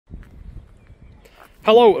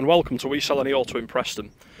Hello and welcome to We Sell Any Auto in Preston.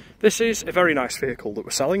 This is a very nice vehicle that we're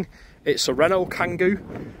selling. It's a Renault Kangoo,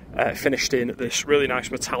 finished in this really nice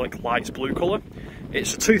metallic light blue colour.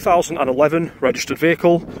 It's a 2011 registered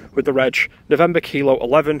vehicle with the reg November Kilo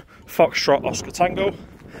 11 Foxtrot Oscar Tango.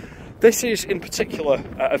 This is in particular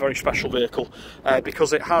a very special vehicle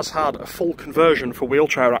because it has had a full conversion for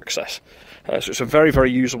wheelchair access. So it's a very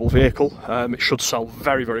usable vehicle. It should sell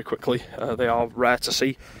very quickly. They are rare to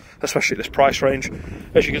see, especially at this price range.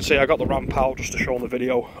 As you can see, I got the ramp out just to show on the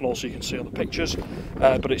video, and also you can see on the pictures,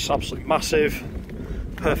 but it's absolutely massive.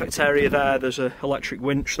 Perfect area there. There's an electric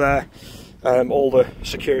winch there, all the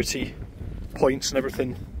security points and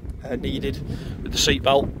everything needed with the seat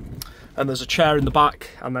belt, and there's a chair in the back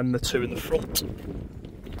and then the two in the front.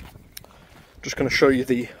 Just going to show you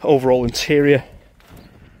the overall interior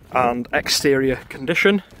and exterior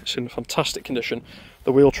condition. It's in fantastic condition.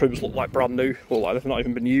 The wheel trims look like brand new, look like they've not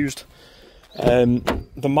even been used.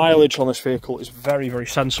 The mileage on this vehicle is very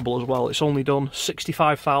sensible as well. It's only done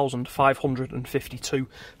 65,552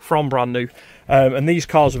 from brand new, and these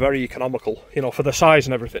cars are very economical, you know, for the size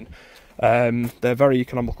and everything. They're very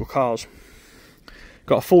economical cars.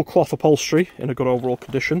 Got a full cloth upholstery in a good overall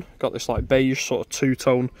condition. Got this like beige sort of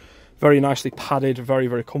two-tone, very nicely padded,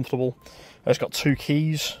 very comfortable. It's got two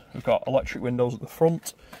keys. We've got electric windows at the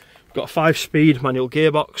front. We've got a 5-speed manual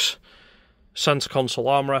gearbox, centre console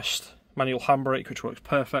armrest, manual handbrake which works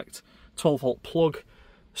perfect, 12-volt plug,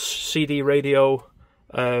 CD radio,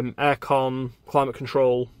 aircon, climate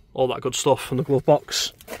control, all that good stuff from the glove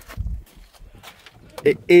box.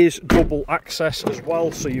 It is double access as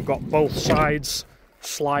well, so you've got both sides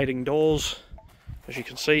sliding doors, as you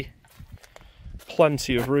can see.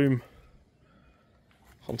 Plenty of room.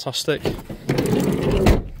 Fantastic.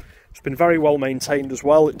 It's been very well maintained as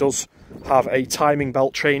well. It does have a timing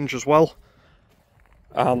belt change as well,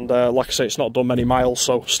 and like I say, it's not done many miles,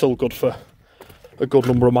 so still good for a good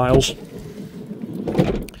number of miles.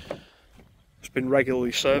 It's been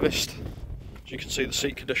regularly serviced. As you can see, the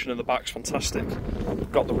seat condition in the back's fantastic.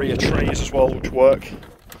 Got the rear trays as well, which work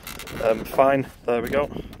fine. There we go.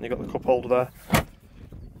 And you've got the cup holder there.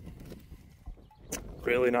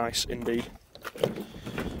 Really nice indeed.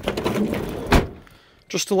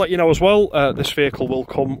 Just to let you know as well, this vehicle will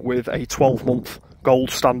come with a 12-month gold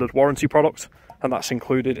standard warranty product, and that's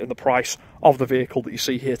included in the price of the vehicle that you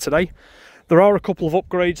see here today. There are a couple of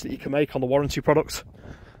upgrades that you can make on the warranty product,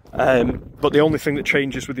 but the only thing that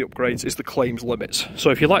changes with the upgrades is the claims limits. So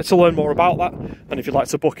if you'd like to learn more about that, and if you'd like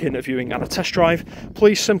to book in a viewing and a test drive,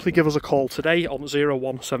 please simply give us a call today on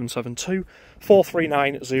 01772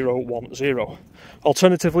 439 010.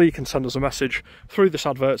 Alternatively, you can send us a message through this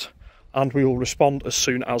advert and we will respond as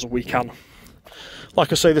soon as we can.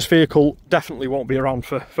 Like I say, this vehicle definitely won't be around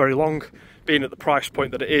for very long, being at the price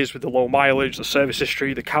point that it is, with the low mileage, the service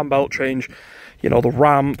history, the cam belt change, you know, the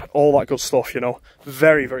ramp, all that good stuff, you know.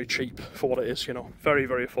 Very cheap for what it is, you know, very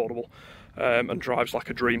affordable, and drives like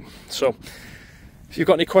a dream. So if you've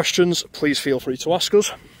got any questions, please feel free to ask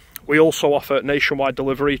us. We also offer nationwide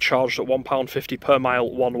delivery, charged at £1.50 per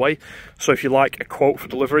mile one way. So if you like a quote for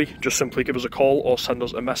delivery, just simply give us a call or send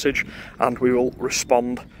us a message and we will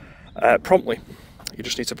respond promptly. You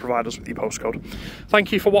just need to provide us with your postcode.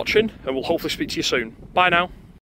 Thank you for watching, and we'll hopefully speak to you soon. Bye now.